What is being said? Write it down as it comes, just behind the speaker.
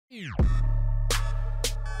Hey,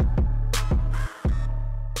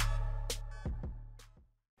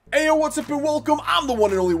 what's up and welcome. I'm the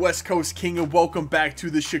one and only West Coast King, and welcome back to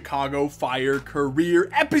the Chicago Fire career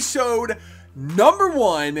episode number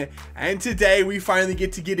 1. And today we finally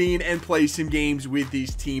get to get in and play some games with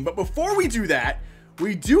this team. But before we do that,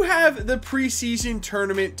 we do have the preseason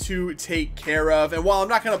tournament to take care of. And while I'm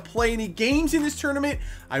not going to play any games in this tournament,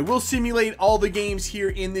 I will simulate all the games here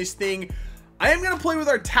in this thing. I am going to play with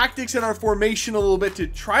our tactics and our formation a little bit to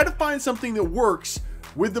try to find something that works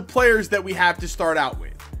with the players that we have to start out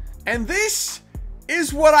with. And this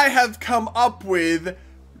is what I have come up with.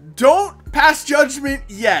 Don't pass judgment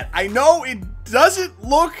yet. I know it doesn't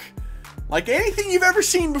look like anything you've ever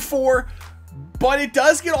seen before, but it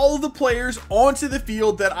does get all of the players onto the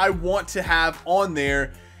field that I want to have on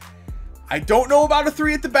there. I don't know about a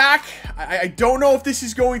 3 at the back. I don't know if this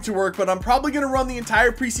is going to work, but I'm probably going to run the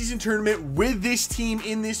entire preseason tournament with this team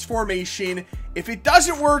in this formation. If it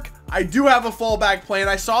doesn't work, I do have a fallback plan.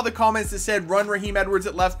 I saw the comments that said run Raheem Edwards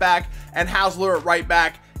at left back and Hausler at right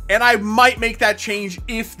back, and I might make that change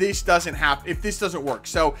if this doesn't happen, if this doesn't work.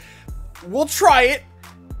 So we'll try it,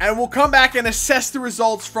 and we'll come back and assess the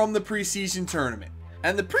results from the preseason tournament.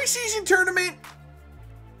 And the preseason tournament,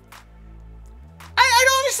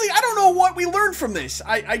 I don't know what we learned from this.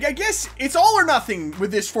 I guess it's all or nothing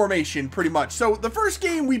with this formation, pretty much. So the first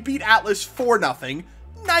game, we beat Atlas 4-0.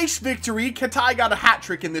 Nice victory. Katai got a hat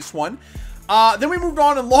trick in this one. Then we moved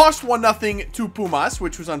on and lost 1-0 to Pumas,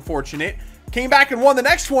 which was unfortunate. Came back and won the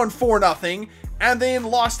next one 4-0. And then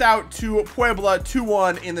lost out to Puebla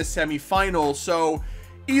 2-1 in the semifinals. So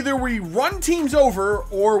either we run teams over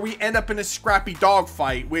or we end up in a scrappy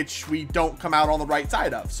dogfight, which we don't come out on the right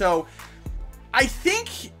side of. So I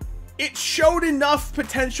think it showed enough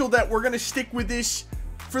potential that we're going to stick with this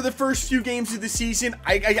for the first few games of the season.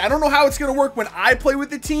 I don't know how it's going to work when I play with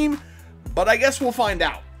the team, but I guess we'll find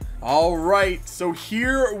out. All right, so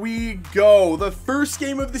here we go. The first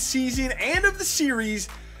game of the season and of the series.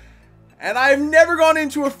 And I've never gone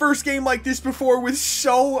into a first game like this before with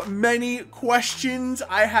so many questions.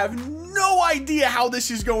 I have no idea how this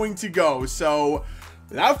is going to go. So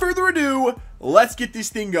without further ado, let's get this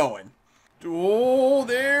thing going. Oh,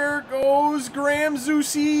 there goes Graham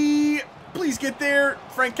Zusi. Please get there.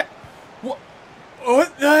 What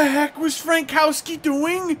the heck was Frankowski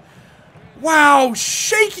doing? Wow,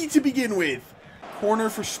 shaky to begin with. Corner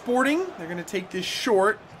for Sporting. They're going to take this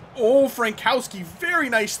short. Oh, Frankowski very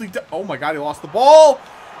nicely done. Oh my God, he lost the ball.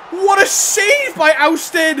 What a save by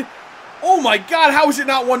Ousted. Oh my God, how is it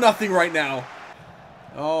not 1-0 right now?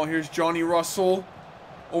 Oh, here's Johnny Russell.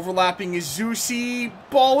 Overlapping is Zusi.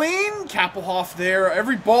 Ball in. Kappelhoff there.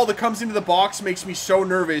 Every ball that comes into the box makes me so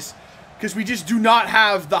nervous because we just do not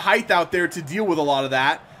have the height out there to deal with a lot of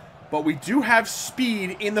that. But we do have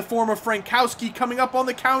speed in the form of Frankowski coming up on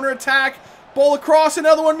the counterattack. Ball across.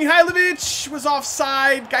 Another one. Mihailovic was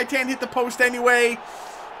offside. Gaitan hit the post anyway.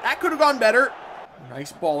 That could have gone better.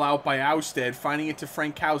 Nice ball out by Ousted. Finding it to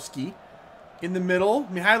Frankowski. In the middle.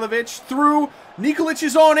 Mihailovic through. Nikolic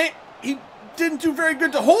is on it. He didn't do very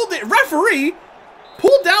good to hold it. Referee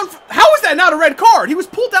pulled down. How is that not a red card? He was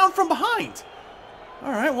pulled down from behind.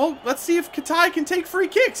 All right, well, let's see if Katai can take free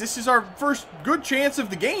kicks. This is our first good chance of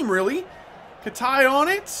the game, really. Katai on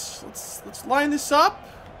it. Let's line this up.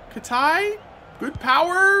 Katai, good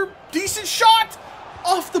power, decent shot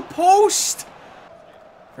off the post.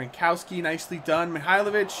 Frankowski, nicely done.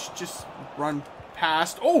 Mihailovic just run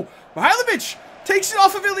past. Oh, Mihailovic takes it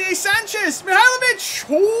off of Ilie Sanchez. Mihailovic!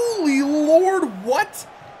 Holy Lord, what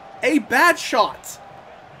a bad shot.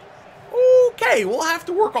 Okay, we'll have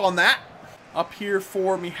to work on that. Up here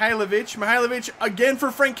for Mihailovic. Mihailovic again for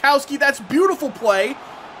Frankowski. That's beautiful play.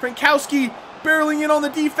 Frankowski barreling in on the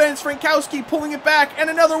defense. Frankowski pulling it back. And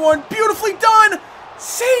another one. Beautifully done.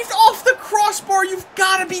 Saved off the crossbar. You've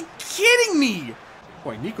got to be kidding me.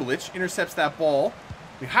 Boy, Nikolic intercepts that ball.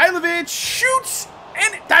 Mihailovic shoots.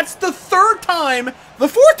 And that's the third time, the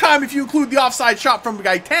fourth time if you include the offside shot from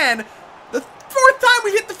Gaitan, the fourth time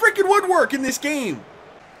we hit the freaking woodwork in this game.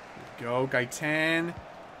 Go, Gaitan.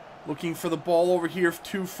 Looking for the ball over here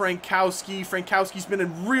to Frankowski. Frankowski's been a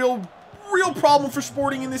real problem for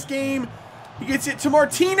Sporting in this game. He gets it to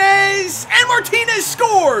Martinez, and Martinez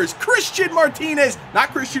scores! Christian Martinez,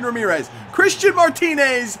 not Christian Ramirez. Christian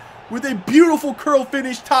Martinez with a beautiful curl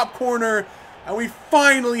finish top corner. And we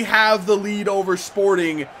finally have the lead over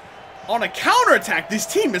Sporting. On a counterattack, this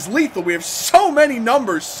team is lethal. We have so many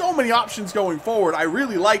numbers, so many options going forward. I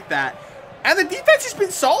really like that. And the defense has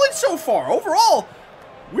been solid so far. Overall,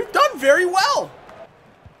 we've done very well.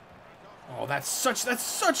 Oh, that's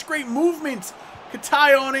such great movement.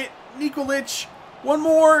 Katai on it. Nikolic One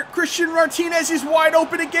more. Christian Martinez is wide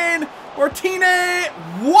open again. Martinez.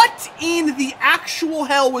 What in the actual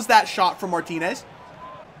hell was that shot from Martinez?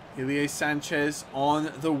 Ilie Sanchez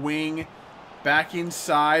on the wing. Back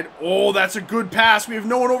inside. Oh, that's a good pass. We have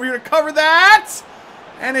no one over here to cover that.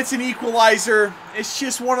 And it's an equalizer. It's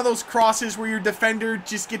just one of those crosses where your defender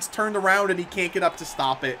just gets turned around and he can't get up to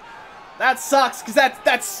stop it. That sucks because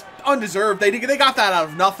that's undeserved. They got that out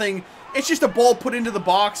of nothing. It's just a ball put into the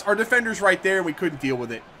box. Our defender's right there and we couldn't deal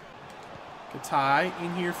with it. Katai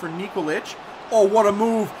in here for Nikolic. Oh, what a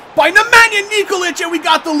move by Nemanja Nikolic, and we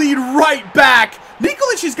got the lead right back.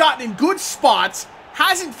 Nikolic has gotten in good spots.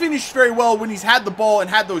 Hasn't finished very well when he's had the ball and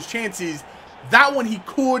had those chances. That one he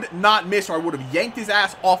could not miss, or I would have yanked his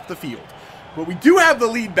ass off the field. But we do have the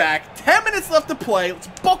lead back. 10 minutes left to play. Let's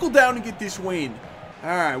buckle down and get this win. All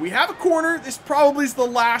right, we have a corner. This probably is the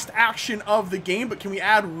last action of the game, but can we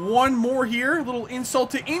add one more here? A little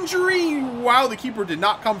insult to injury. Wow, the keeper did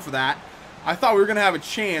not come for that. I thought we were going to have a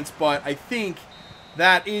chance, but I think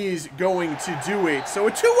that is going to do it. So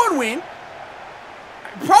a 2-1 win.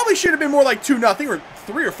 Probably should have been more like 2-0 or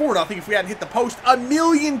 3 or 4-0 if we hadn't hit the post a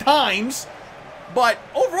million times. But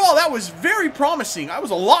overall, that was very promising. That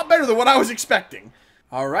was a lot better than what I was expecting.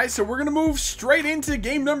 All right, so we're going to move straight into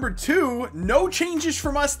game number 2. No changes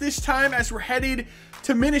from us this time as we're headed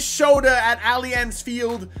to Minnesota at Allianz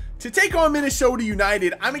Field to take on Minnesota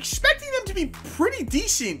United. I'm expecting them to be pretty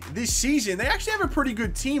decent this season. They actually have a pretty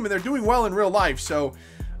good team, and they're doing well in real life. So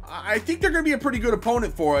I think they're going to be a pretty good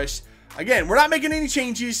opponent for us. Again, we're not making any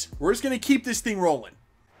changes. We're just going to keep this thing rolling.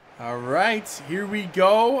 All right, here we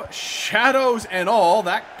go. Shadows and all.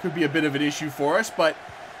 That could be a bit of an issue for us, but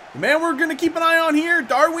the man we're going to keep an eye on here,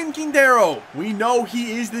 Darwin Quintero. We know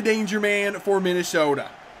he is the danger man for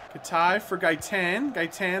Minnesota. Katai for Gaitan.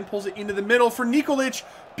 Gaitan pulls it into the middle for Nikolic.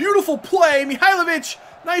 Beautiful play. Mihailovic,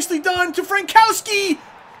 nicely done to Frankowski. And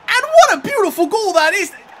what a beautiful goal that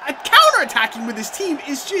is. Counter-attacking with his team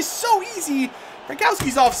is just so easy.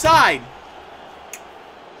 Frankowski's offside.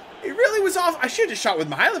 It really was off. I should have just shot with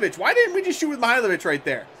Mihailovic. Why didn't we just shoot with Mihailovic right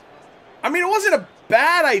there? I mean, it wasn't a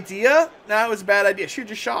bad idea. No, it was a bad idea. Should have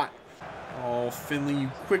just shot. Oh, Finley,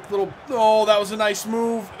 you quick little... Oh, that was a nice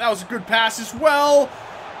move. That was a good pass as well.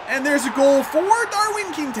 And there's a goal for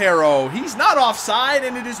Darwin Quintero. He's not offside,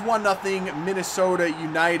 and it is 1-0 Minnesota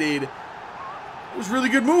United. It was really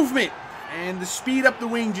good movement. And the speed up the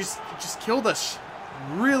wing just killed us.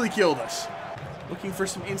 Really killed us. Looking for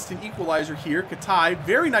some instant equalizer here. Katai,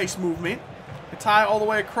 very nice movement. Katai all the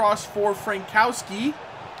way across for Frankowski.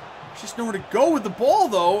 Just nowhere to go with the ball,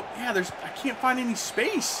 though. Yeah, I can't find any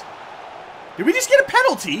space. Did we just get a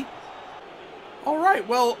penalty? All right,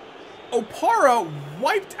 well, Opara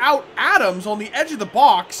wiped out Adams on the edge of the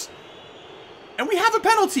box, and we have a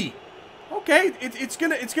penalty. Okay, it's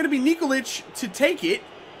gonna be Nikolic to take it.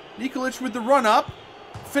 Nikolic with the run up,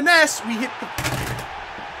 finesse. We hit the.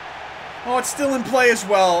 Oh, it's still in play as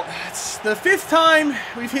well. It's the 5th time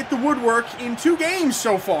we've hit the woodwork in 2 games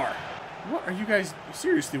so far. What are you guys,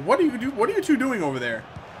 seriously, what are you two doing over there?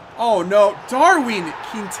 Oh no, Darwin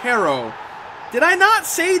Quintero. Did I not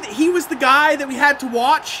say that he was the guy that we had to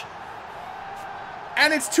watch?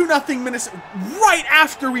 And it's 2-0 Minnesota, right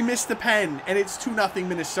after we missed the pen, and it's 2-0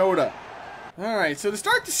 Minnesota. Alright, so to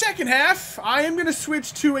start the second half, I am going to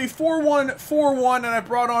switch to a 4-1-4-1, and I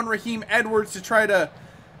brought on Raheem Edwards to try to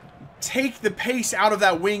take the pace out of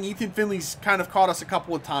that wing. Ethan Finley's kind of caught us a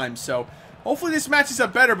couple of times, so hopefully this matches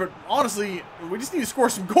up better, but honestly, we just need to score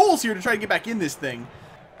some goals here to try to get back in this thing.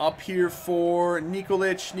 Up here for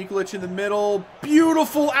Nikolic. Nikolic in the middle.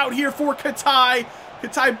 Beautiful out here for Katai.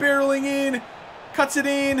 Katai barreling in. Cuts it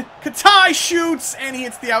in. Katai shoots, and he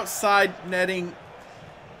hits the outside netting.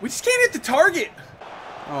 We just can't hit the target.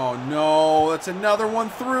 Oh, no. That's another one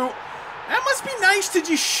through. That must be nice to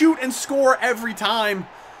just shoot and score every time.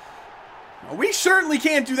 We certainly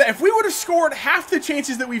can't do that. If we would have scored half the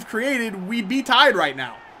chances that we've created, we'd be tied right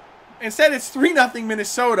now. Instead, it's 3-0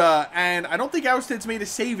 Minnesota, and I don't think Ousted's made a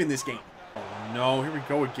save in this game. Oh, no. Here we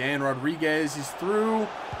go again. Rodriguez is through.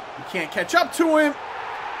 We can't catch up to him.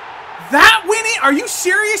 That winning? Are you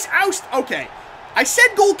serious? Oust? Okay. I said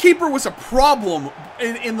goalkeeper was a problem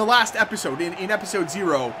in the last episode, in episode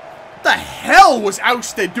 0. What the hell was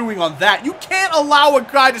Ousted doing on that? You can't allow a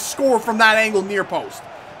guy to score from that angle near post.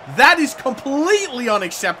 That is completely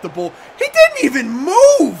unacceptable. He didn't even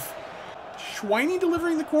move. Schweini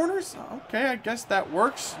delivering the corners? Okay, I guess that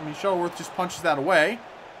works. I mean, Shuttleworth just punches that away.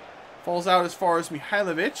 Falls out as far as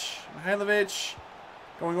Mihailovic. Mihailovic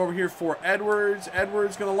going over here for Edwards.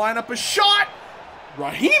 Edwards going to line up a shot.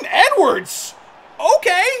 Raheem Edwards.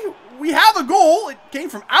 Okay, we have a goal. It came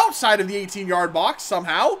from outside of the 18-yard box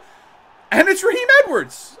somehow. And it's Raheem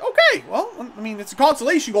Edwards. Okay, well, I mean, it's a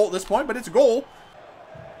consolation goal at this point, but it's a goal.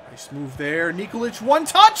 Nice move there. Nikolic, one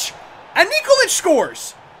touch, and Nikolic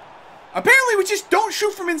scores. Apparently, we just don't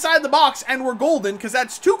shoot from inside the box, and we're golden, because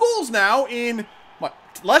that's 2 goals now in, what,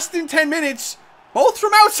 less than 10 minutes, both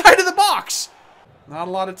from outside of the box. Not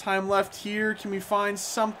a lot of time left here. Can we find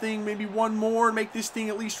something, maybe one more, and make this thing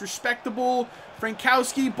at least respectable?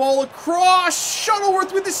 Frankowski, ball across,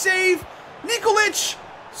 Shuttleworth with the save, Nikolic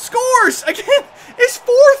scores! Again, it's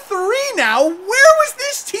 4-3 now. Where was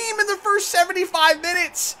this team in the first 75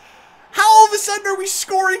 minutes? How all of a sudden are we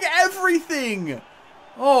scoring everything?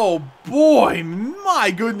 Oh boy,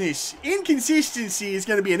 my goodness. Inconsistency is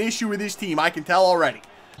going to be an issue with this team, I can tell already.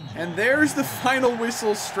 And there's the final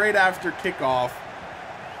whistle straight after kickoff.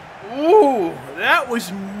 Ooh, that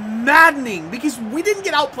was maddening because we didn't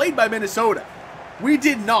get outplayed by Minnesota. We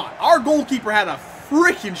did not. Our goalkeeper had a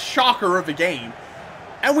freaking shocker of a game,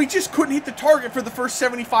 and we just couldn't hit the target for the first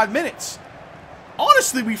 75 minutes.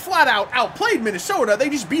 Honestly, we flat out outplayed Minnesota. They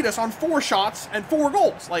just beat us on 4 shots and 4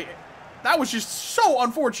 goals. Like, that was just so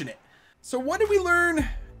unfortunate. So what did we learn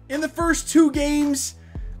in the first 2 games?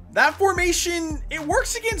 That formation, it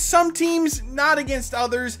works against some teams, not against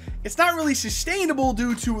others. It's not really sustainable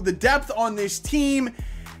due to the depth on this team,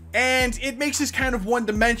 and it makes us kind of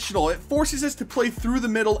one-dimensional. It forces us to play through the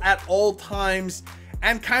middle at all times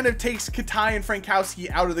and kind of takes Katai and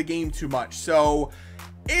Frankowski out of the game too much. So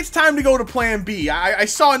it's time to go to plan B. I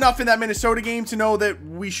saw enough in that Minnesota game to know that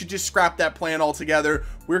we should just scrap that plan altogether.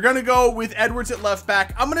 We're going to go with Edwards at left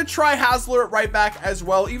back. I'm going to try Hasler at right back as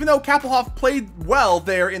well. Even though Kappelhoff played well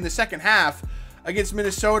there in the second half against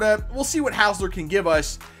Minnesota, we'll see what Hasler can give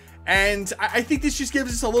us. And I think this just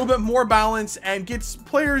gives us a little bit more balance and gets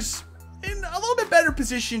players in a little bit better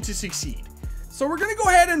position to succeed. So we're going to go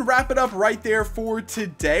ahead and wrap it up right there for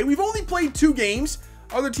today. We've only played 2 games.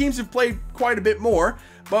 Other teams have played quite a bit more,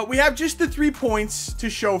 but we have just the 3 points to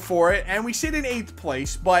show for it, and we sit in 8th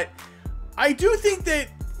place. But I do think that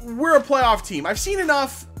we're a playoff team. I've seen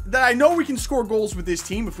enough that I know we can score goals with this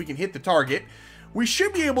team if we can hit the target. We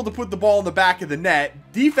should be able to put the ball in the back of the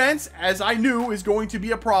net. Defense, as I knew, is going to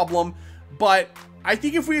be a problem, but I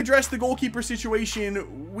think if we address the goalkeeper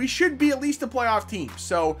situation, we should be at least a playoff team.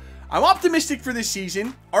 So I'm optimistic for this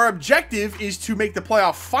season. Our objective is to make the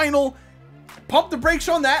playoff final. Pump the brakes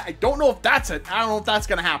on that. I don't know if that's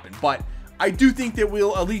going to happen, but I do think that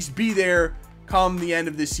we'll at least be there come the end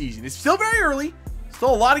of this season. It's still very early.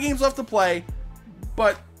 Still a lot of games left to play,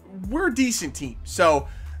 but we're a decent team. So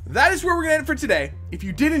that is where we're going to end it for today. If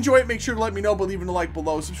you did enjoy it, make sure to let me know by leaving a like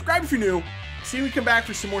below. Subscribe if you're new. See when we come back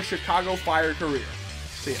for some more Chicago Fire career.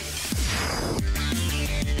 See ya.